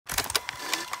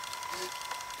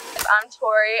I'm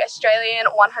Torrie, Australian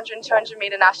 100 and 200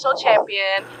 metre national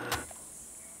champion.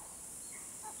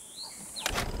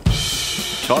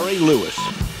 Torrie Lewis.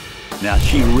 Now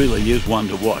she really is one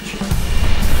to watch.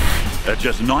 At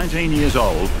just 19 years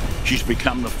old, she's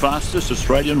become the fastest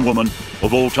Australian woman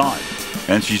of all time,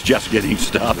 and she's just getting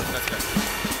started.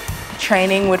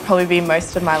 Training would probably be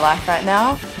most of my life right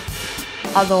now.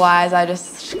 Otherwise, I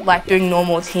just like doing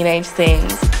normal teenage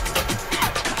things.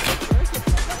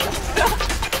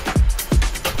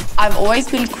 I've always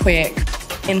been quick.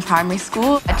 In primary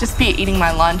school, I'd just be eating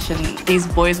my lunch and these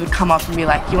boys would come up and be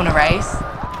like, "You want to race?"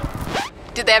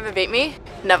 Did they ever beat me?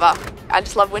 Never. I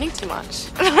just love winning too much.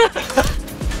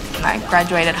 I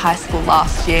graduated high school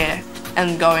last year,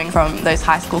 and going from those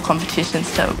high school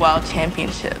competitions to world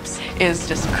championships is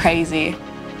just crazy.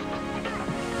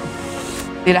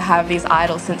 To have these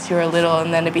idols since you were little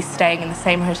and then to be staying in the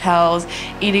same hotels,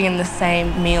 eating in the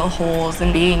same meal halls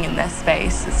and being in their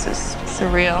space, it's just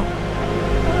surreal.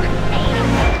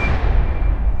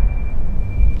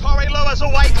 Torrie Lewis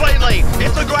away cleanly.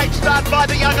 It's a great start by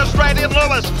the young Australian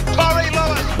Lewis. Torrie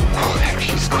Lewis. Oh,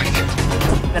 she's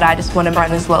quick. But I just want to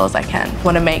run as well as I can.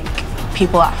 Want to make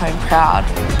people at home proud.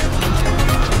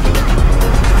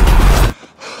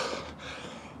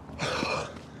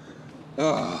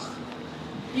 Oh.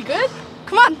 You good?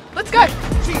 Come on, let's go.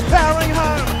 She's powering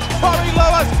home. Torrie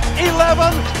Lewis,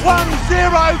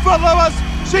 11.10 for Lewis.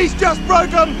 She's just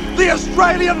broken the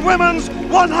Australian women's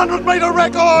 100 metre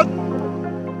record.